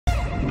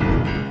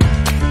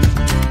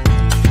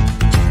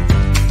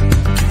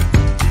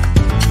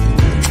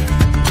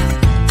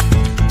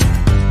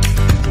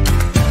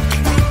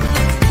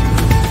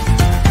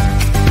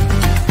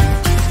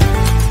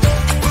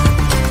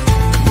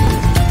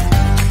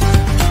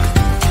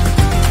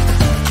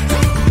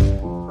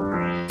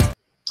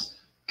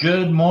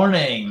Good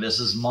morning. This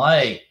is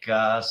Mike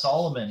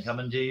Solomon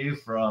coming to you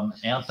from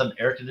Anthem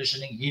Air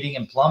Conditioning, Heating,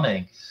 and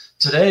Plumbing.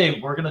 Today,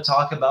 we're going to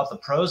talk about the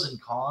pros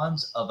and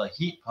cons of a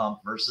heat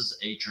pump versus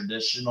a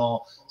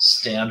traditional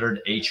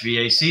standard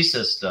HVAC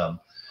system.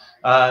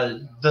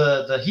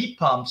 The heat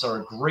pumps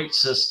are a great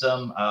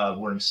system.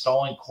 We're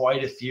installing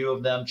quite a few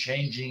of them,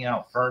 changing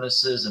out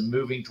furnaces and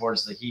moving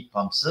towards the heat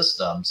pump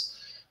systems,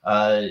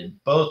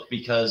 both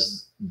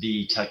because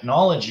the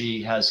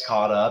technology has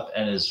caught up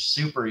and is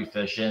super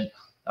efficient.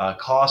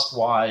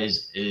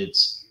 Cost-wise,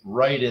 it's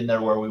right in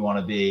there where we want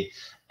to be,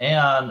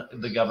 and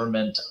the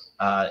government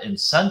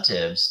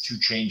incentives to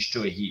change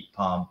to a heat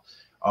pump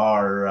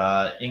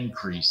are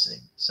increasing.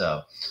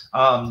 So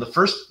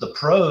the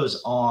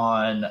pros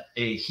on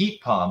a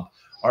heat pump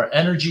are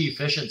energy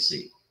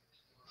efficiency.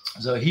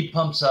 So heat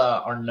pumps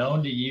are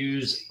known to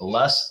use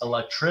less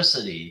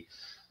electricity.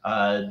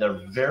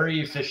 They're very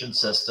efficient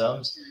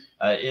systems.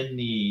 In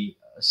the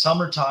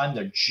summertime,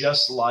 they're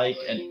just like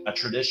a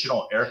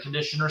traditional air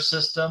conditioner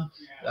system.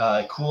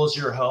 Cools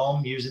your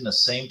home using the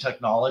same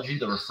technology,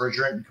 the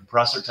refrigerant and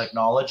compressor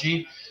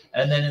technology.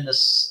 And then in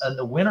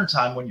the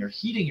wintertime, when you're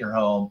heating your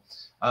home,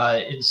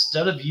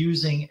 instead of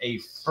using a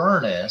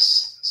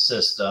furnace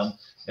system,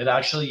 it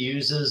actually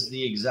uses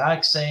the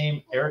exact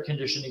same air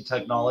conditioning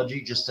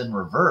technology, just in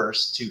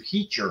reverse, to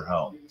heat your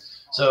home.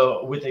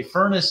 So with a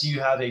furnace, you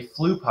have a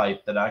flue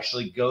pipe that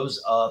actually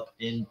goes up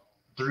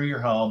through your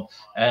home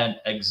and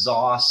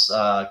exhausts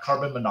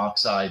carbon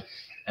monoxide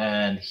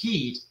and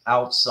heat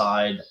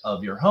outside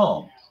of your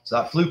home. So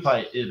that flue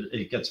pipe,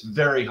 it gets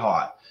very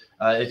hot.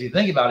 If you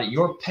think about it,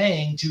 you're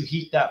paying to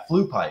heat that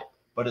flue pipe,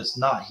 but it's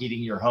not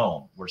heating your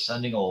home. We're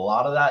sending a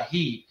lot of that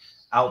heat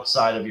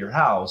outside of your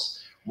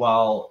house,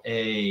 while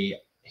a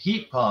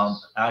heat pump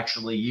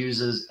actually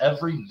uses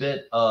every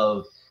bit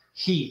of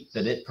heat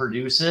that it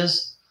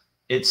produces,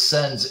 it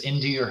sends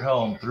into your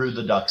home through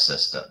the duct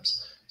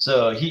systems.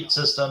 So heat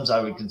systems,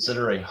 I would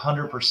consider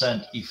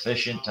 100%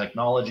 efficient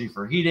technology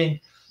for heating,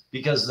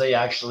 because they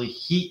actually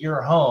heat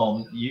your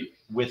home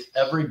with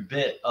every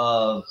bit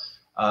of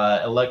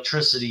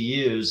electricity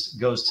used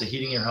goes to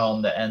heating your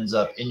home that ends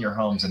up in your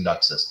homes and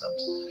duct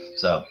systems.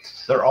 So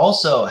they're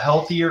also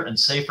healthier and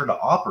safer to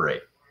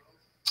operate.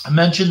 I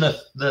mentioned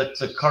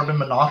the carbon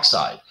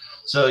monoxide.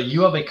 So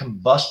you have a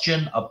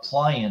combustion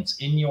appliance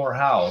in your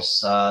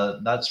house.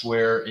 That's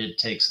where it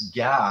takes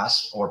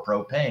gas or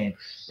propane.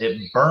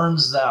 It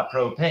burns that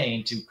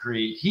propane to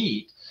create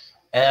heat,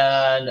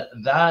 and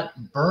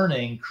that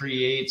burning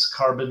creates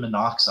carbon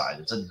monoxide.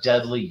 It's a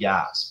deadly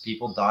gas.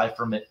 People die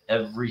from it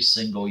every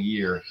single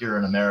year here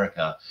in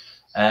America.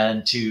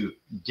 And to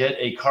get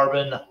a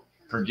carbon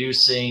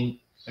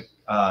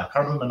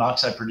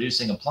monoxide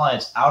producing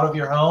appliance out of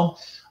your home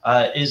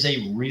is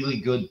a really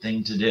good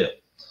thing to do.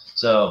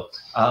 So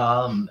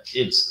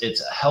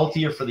it's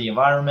healthier for the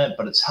environment,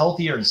 but it's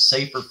healthier and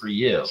safer for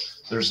you.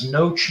 There's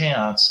no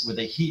chance with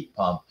a heat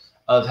pump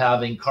of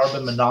having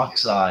carbon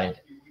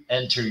monoxide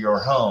enter your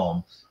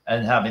home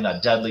and having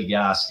that deadly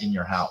gas in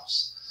your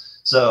house.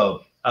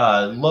 So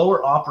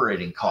lower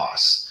operating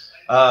costs.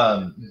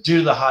 Due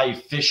to the high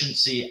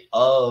efficiency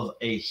of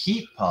a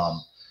heat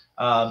pump,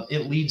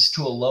 it leads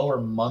to a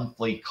lower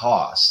monthly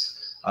cost.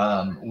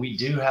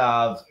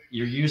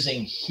 You're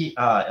using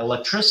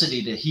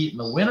electricity to heat in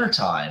the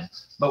wintertime,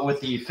 but with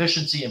the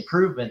efficiency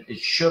improvement, it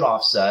should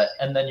offset,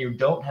 and then you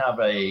don't have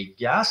a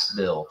gas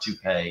bill to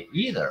pay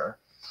either.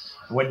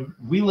 When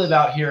we live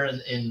out here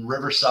in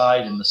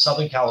Riverside, in the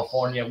Southern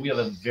California, we have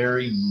a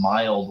very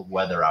mild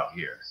weather out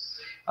here.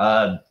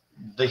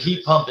 The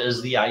heat pump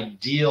is the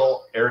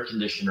ideal air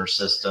conditioner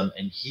system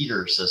and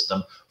heater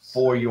system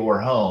for your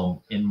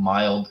home in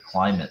mild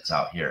climates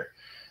out here.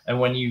 And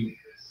when you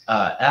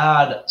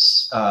add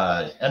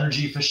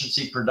energy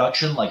efficiency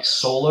production like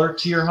solar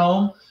to your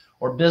home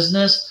or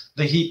business,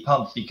 the heat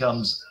pump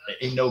becomes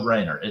a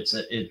no-brainer.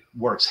 It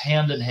works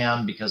hand in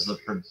hand, because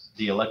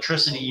the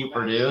electricity you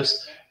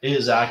produce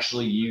is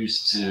actually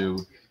used to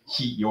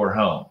heat your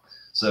home.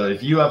 So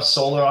if you have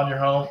solar on your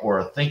home or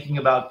are thinking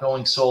about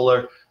going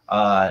solar,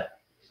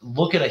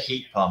 look at a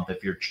heat pump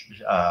if you're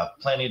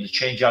planning to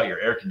change out your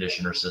air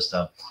conditioner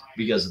system,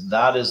 because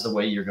that is the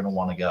way you're going to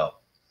want to go.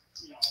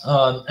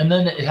 And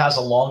then it has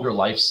a longer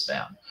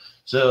lifespan.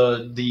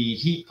 So the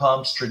heat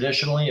pumps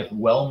traditionally, if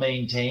well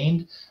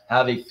maintained,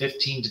 have a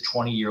 15 to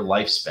 20 year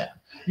lifespan.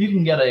 You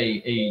can get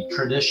a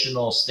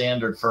traditional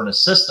standard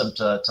furnace system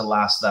to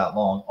last that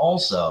long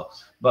also.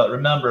 But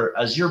remember,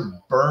 as you're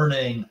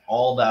burning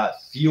all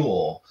that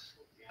fuel,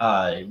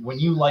 when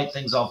you light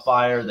things on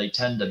fire, they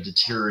tend to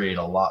deteriorate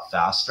a lot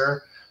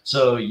faster.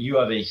 So you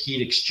have a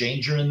heat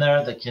exchanger in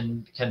there that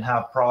can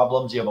have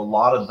problems. You have a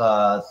lot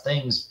of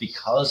things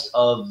because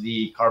of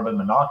the carbon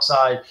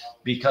monoxide,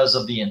 because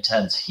of the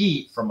intense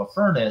heat from a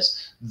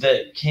furnace,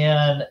 that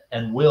can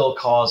and will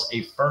cause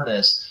a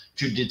furnace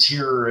to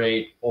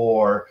deteriorate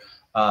or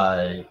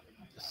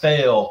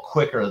fail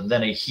quicker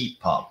than a heat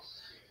pump.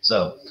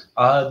 So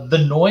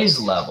the noise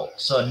level.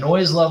 So a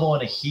noise level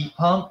in a heat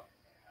pump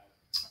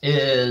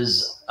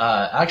is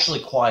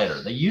actually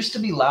quieter. They used to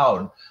be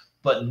loud,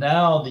 But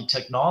now the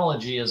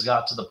technology has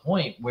got to the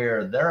point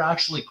where they're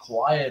actually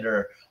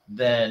quieter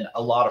than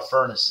a lot of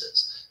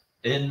furnaces.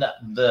 In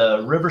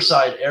the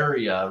Riverside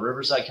area,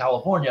 Riverside,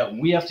 California,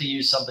 we have to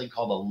use something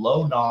called a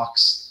low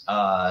NOx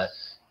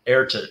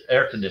air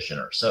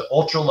conditioner. So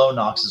ultra low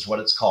NOx is what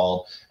it's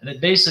called. And it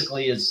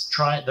basically is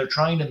they're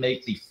trying to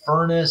make the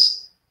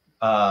furnace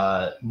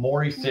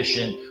more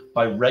efficient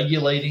by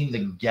regulating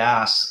the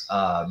gas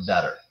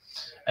better.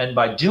 And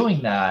by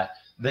doing that,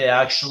 they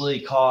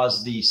actually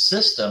cause the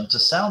system to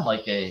sound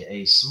like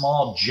a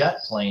small jet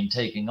plane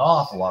taking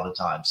off a lot of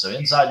times. So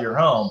inside your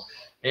home,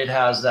 it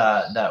has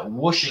that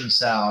whooshing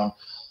sound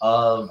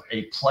of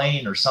a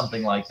plane or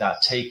something like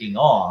that taking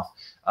off,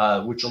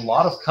 which a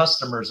lot of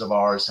customers of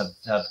ours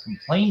have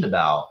complained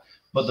about.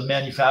 But the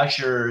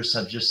manufacturers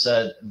have just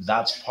said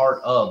that's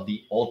part of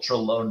the ultra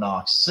low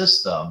NOx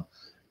system,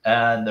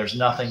 and there's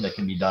nothing that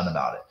can be done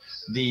about it.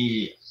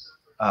 The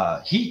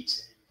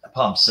heat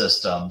pump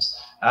systems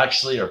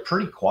actually are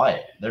pretty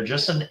quiet. They're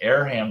just an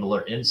air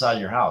handler inside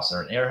your house.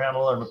 They're an air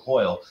handler and a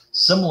coil,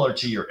 similar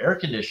to your air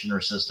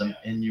conditioner system.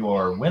 In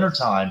your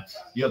wintertime,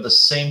 you have the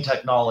same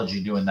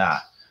technology doing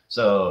that.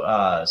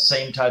 So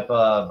same type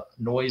of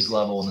noise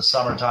level in the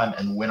summertime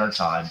and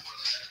wintertime.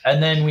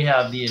 And then we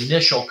have the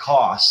initial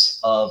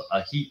costs of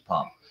a heat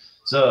pump.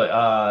 So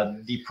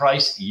the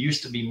price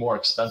used to be more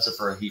expensive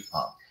for a heat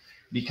pump.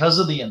 Because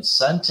of the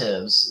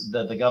incentives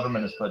that the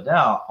government has put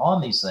down on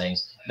these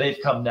things, they've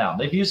come down.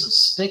 They've used a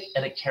stick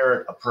and a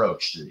carrot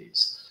approach to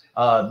these.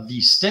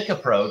 The stick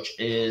approach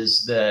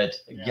is that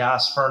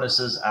gas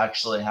furnaces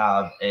actually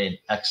have an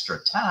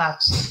extra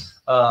tax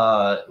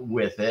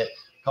with it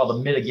called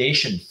a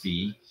mitigation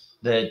fee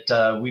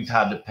that we've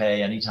had to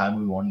pay anytime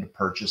we wanted to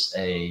purchase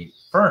a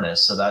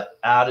furnace. So that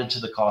added to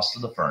the cost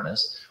of the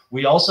furnace.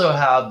 We also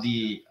have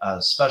the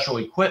special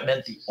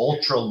equipment, the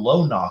ultra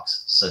low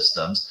NOx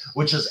systems,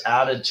 which is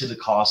added to the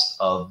cost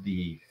of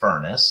the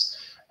furnace.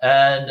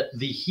 And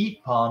the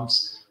heat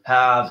pumps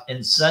have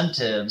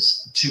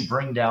incentives to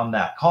bring down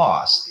that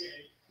cost.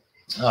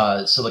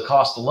 So the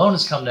cost alone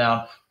has come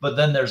down, but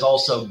then there's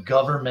also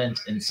government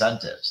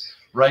incentives.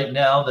 Right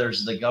now,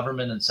 there's the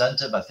government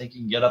incentive. I think you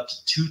can get up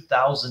to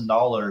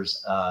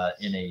 $2,000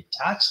 in a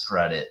tax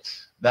credit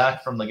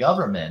back from the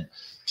government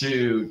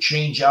to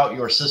change out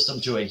your system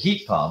to a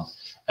heat pump.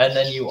 And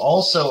then you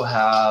also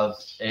have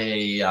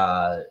a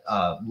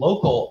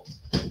local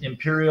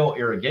Imperial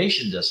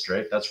Irrigation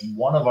District. That's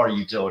one of our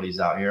utilities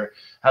out here,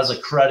 has a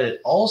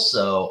credit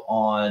also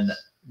on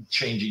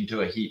changing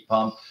to a heat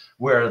pump,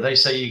 where they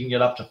say you can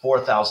get up to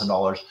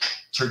 $4,000.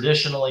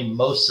 Traditionally,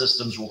 most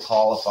systems will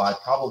qualify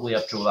probably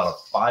up to about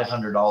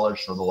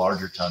 $500 for the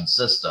larger ton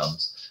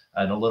systems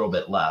and a little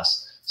bit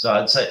less. So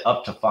I'd say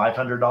up to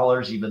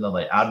 $500, even though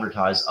they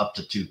advertise up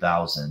to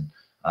 $2,000.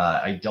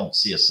 I don't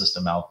see a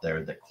system out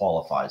there that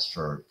qualifies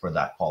for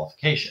that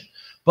qualification.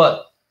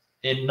 But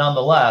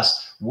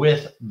nonetheless,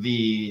 with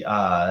the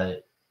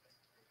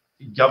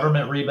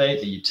government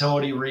rebate, the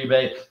utility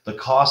rebate, the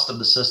cost of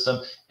the system,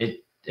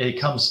 it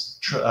comes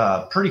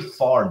pretty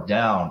far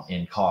down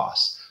in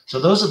cost. So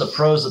those are the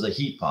pros of the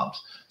heat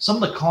pumps.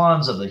 Some of the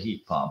cons of the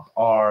heat pump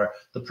are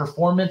the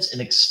performance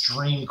in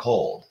extreme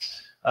cold.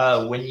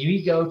 When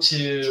you go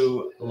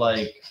to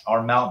like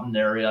our mountain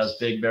areas,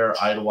 Big Bear,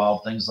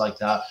 Idlewild, things like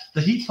that,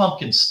 the heat pump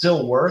can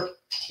still work.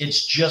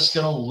 It's just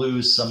going to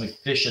lose some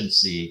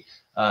efficiency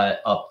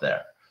up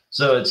there.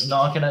 So it's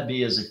not going to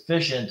be as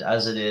efficient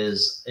as it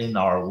is in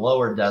our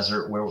lower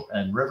desert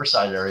and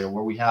Riverside area,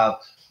 where we have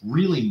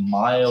really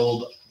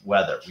mild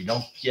weather. We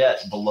don't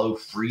get below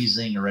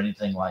freezing or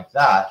anything like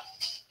that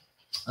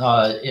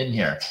in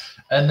here.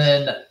 And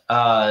then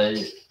a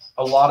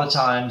lot of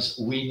times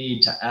we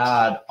need to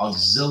add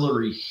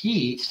auxiliary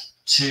heat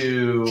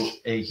to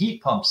a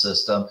heat pump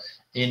system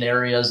in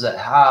areas that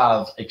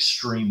have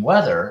extreme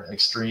weather,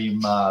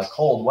 extreme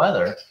cold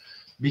weather,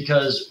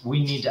 because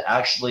we need to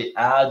actually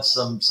add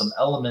some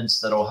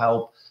elements that will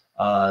help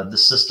the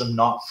system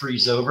not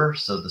freeze over.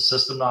 So the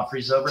system not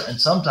freeze over,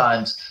 and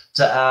sometimes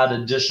to add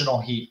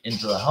additional heat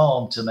into the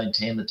home to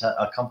maintain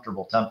a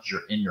comfortable temperature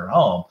in your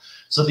home.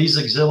 So these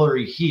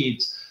auxiliary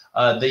heats,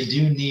 they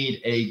do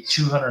need a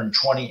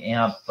 220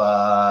 amp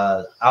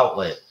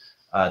outlet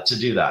to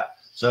do that.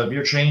 So if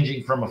you're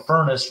changing from a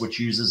furnace, which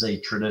uses a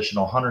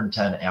traditional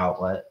 110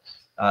 outlet,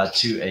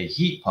 to a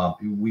heat pump,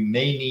 we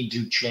may need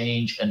to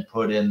change and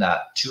put in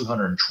that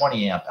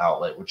 220 amp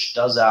outlet, which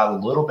does add a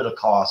little bit of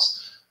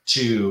cost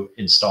to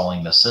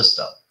installing the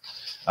system.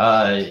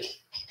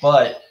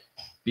 But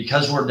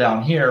because we're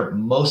down here,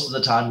 most of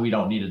the time we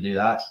don't need to do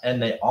that.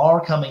 And they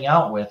are coming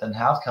out with, and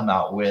have come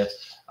out with,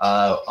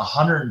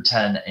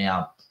 110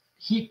 amp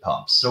heat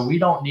pumps. So we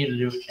don't need to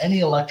do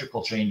any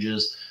electrical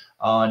changes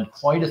on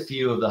quite a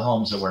few of the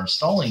homes that we're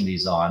installing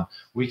these on.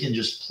 We can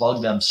just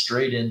plug them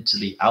straight into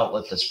the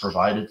outlet that's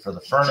provided for the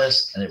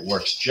furnace, and it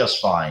works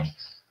just fine.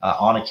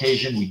 On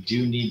occasion, we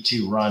do need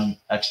to run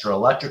extra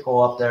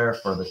electrical up there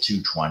for the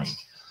 220.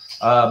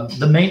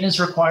 The maintenance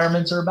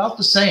requirements are about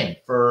the same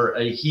for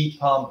a heat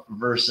pump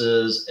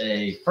versus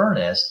a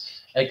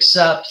furnace.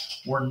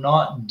 except we're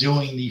not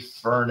doing the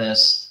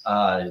furnace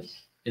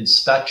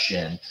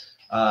inspection.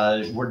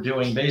 We're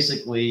doing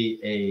basically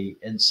a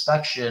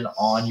inspection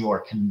on your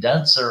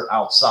condenser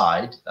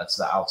outside. That's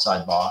the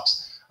outside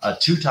box,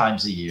 2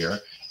 times a year.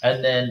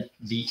 And then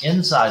the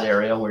inside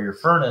area where your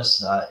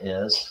furnace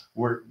is,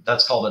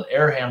 that's called an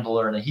air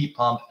handler and a heat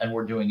pump, and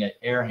we're doing an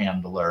air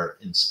handler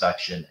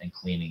inspection and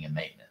cleaning and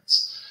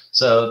maintenance.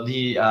 So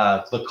the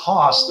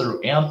cost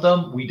through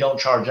Anthem, we don't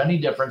charge any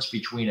difference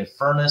between a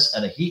furnace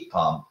and a heat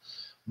pump,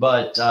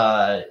 but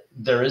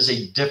there is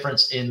a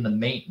difference in the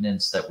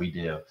maintenance that we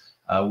do.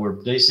 We're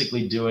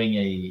basically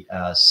doing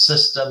a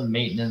system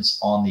maintenance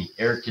on the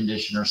air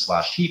conditioner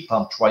 / heat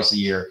pump twice a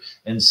year,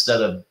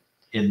 instead of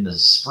in the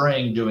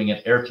spring doing an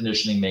air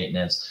conditioning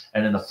maintenance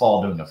and in the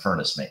fall doing a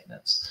furnace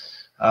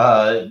maintenance.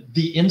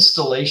 The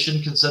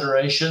installation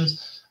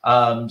considerations.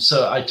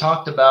 So I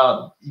talked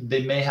about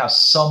they may have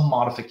some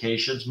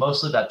modifications,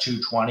 mostly that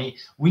 220.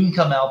 We can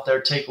come out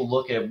there, take a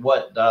look at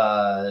what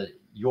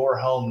your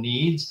home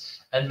needs,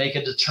 and make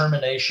a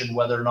determination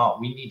whether or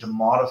not we need to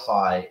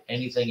modify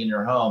anything in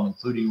your home,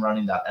 including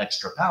running that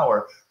extra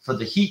power for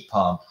the heat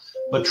pump.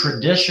 But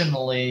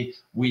traditionally,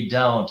 we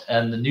don't.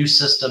 And the new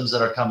systems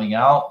that are coming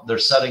out, they're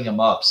setting them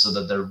up so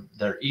that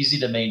they're easy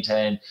to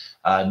maintain,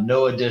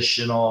 no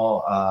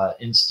additional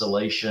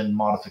installation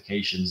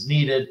modifications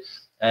needed.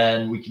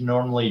 And we can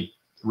normally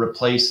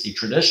replace a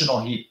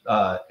traditional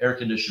air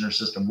conditioner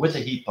system with a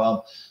heat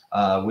pump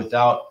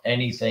without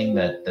anything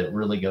that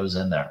really goes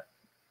in there.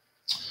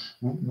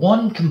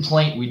 One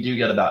complaint we do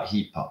get about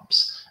heat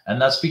pumps, and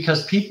that's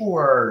because people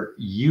are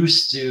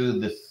used to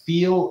the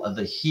feel of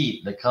the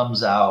heat that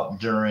comes out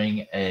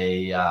during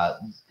a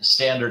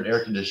standard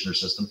air conditioner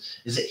system,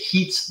 is it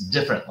heats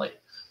differently.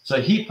 So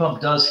a heat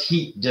pump does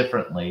heat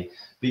differently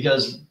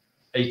because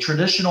a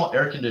traditional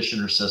air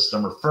conditioner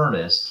system or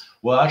furnace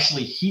will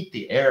actually heat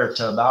the air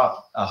to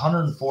about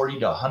 140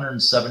 to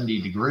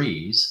 170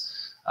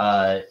 degrees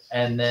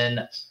and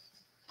then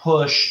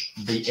push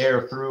the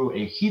air through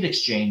a heat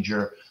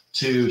exchanger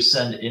to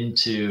send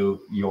into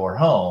your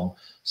home.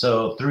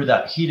 So through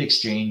that heat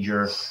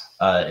exchanger,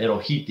 it'll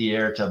heat the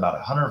air to about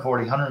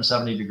 140,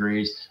 170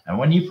 degrees. And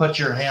when you put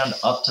your hand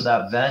up to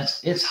that vent,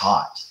 it's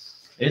hot.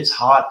 It's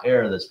hot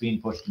air that's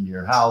being pushed into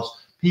your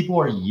house. People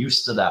are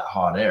used to that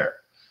hot air.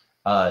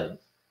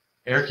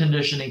 Air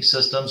conditioning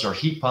systems or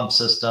heat pump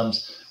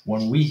systems,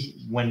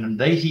 when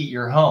they heat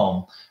your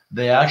home,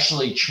 they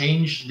actually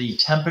change the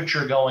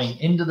temperature going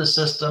into the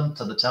system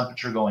to the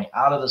temperature going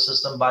out of the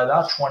system by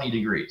about 20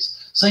 degrees.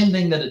 Same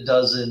thing that it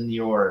does in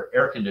your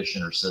air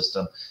conditioner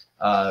system.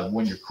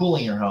 When you're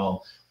cooling your home,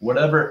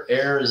 whatever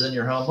air is in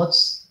your home,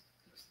 let's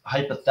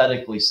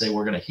hypothetically say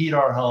we're going to heat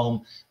our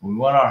home. We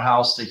want our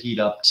house to heat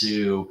up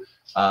to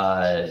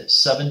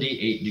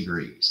 78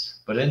 degrees.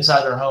 But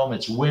inside our home,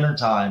 it's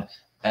wintertime,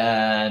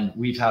 and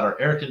we've had our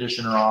air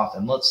conditioner off.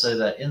 And let's say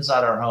that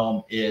inside our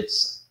home,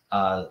 it's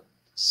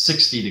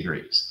 60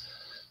 degrees.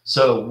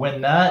 So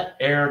when that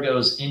air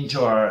goes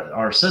into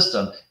our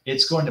system,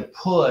 it's going to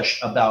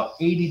push about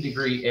 80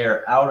 degree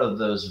air out of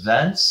those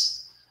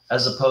vents,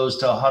 as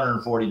opposed to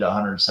 140 to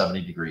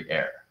 170 degree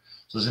air.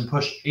 So it's going to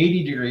push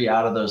 80 degree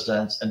out of those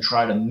vents and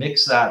try to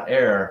mix that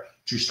air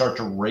to start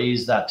to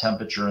raise that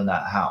temperature in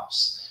that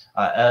house.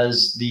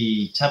 As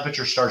the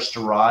temperature starts to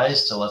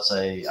rise to, let's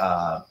say,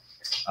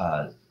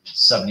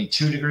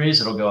 72 degrees,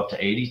 it'll go up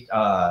to 80.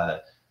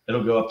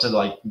 It'll go up to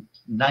like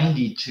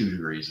 92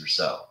 degrees or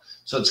so.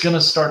 So it's going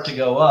to start to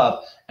go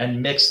up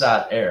and mix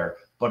that air,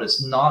 but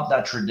it's not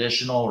that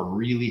traditional,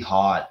 really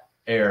hot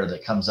air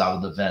that comes out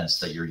of the vents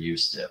that you're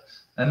used to.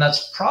 And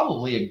that's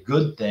probably a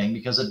good thing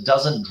because it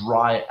doesn't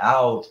dry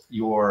out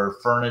your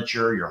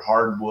furniture, your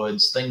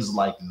hardwoods, things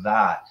like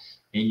that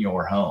in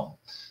your home.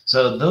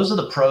 So those are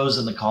the pros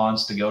and the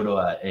cons to go to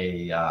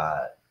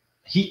a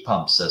heat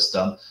pump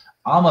system.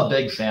 I'm a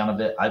big fan of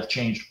it. I've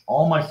changed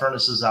all my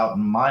furnaces out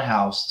in my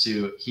house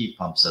to heat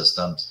pump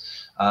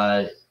systems.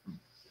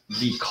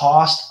 The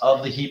cost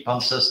of the heat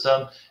pump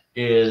system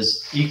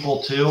is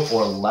equal to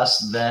or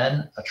less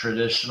than a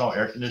traditional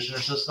air conditioner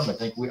system. I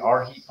think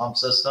our heat pump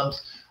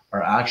systems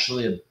are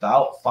actually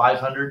about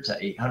 $500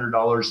 to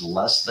 $800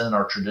 less than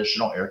our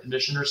traditional air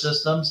conditioner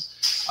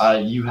systems.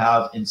 You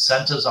have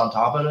incentives on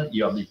top of it.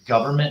 You have the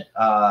government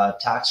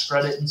tax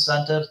credit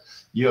incentives.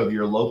 You have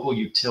your local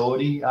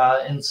utility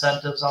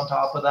incentives on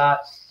top of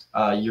that.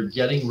 You're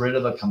getting rid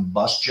of a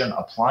combustion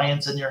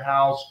appliance in your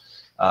house.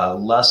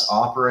 Less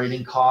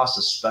operating costs,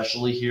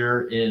 especially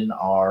here in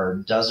our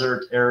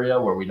desert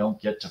area where we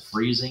don't get to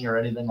freezing or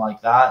anything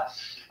like that.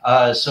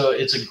 So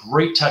it's a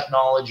great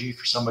technology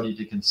for somebody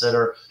to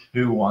consider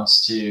who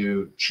wants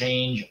to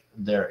change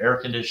their air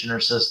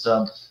conditioner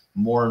system,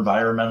 more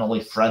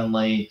environmentally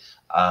friendly,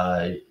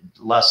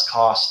 less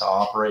cost to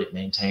operate,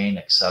 maintain,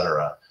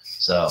 etc.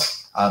 So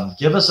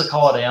give us a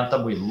call at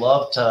Anthem. We'd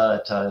love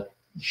to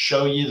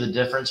show you the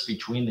difference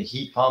between the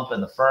heat pump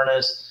and the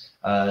furnace.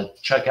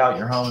 Check out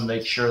your home and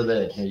make sure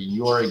that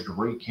you're a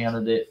great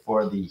candidate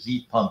for the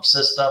heat pump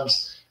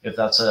systems. if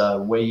that's a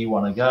way you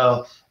want to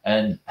go,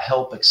 and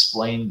help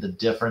explain the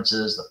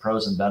differences, the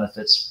pros and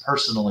benefits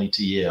personally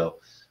to you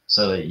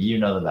so that you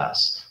know the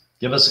best.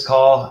 Give us a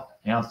call,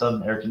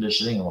 Anthem Air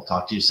Conditioning, and we'll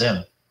talk to you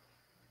soon.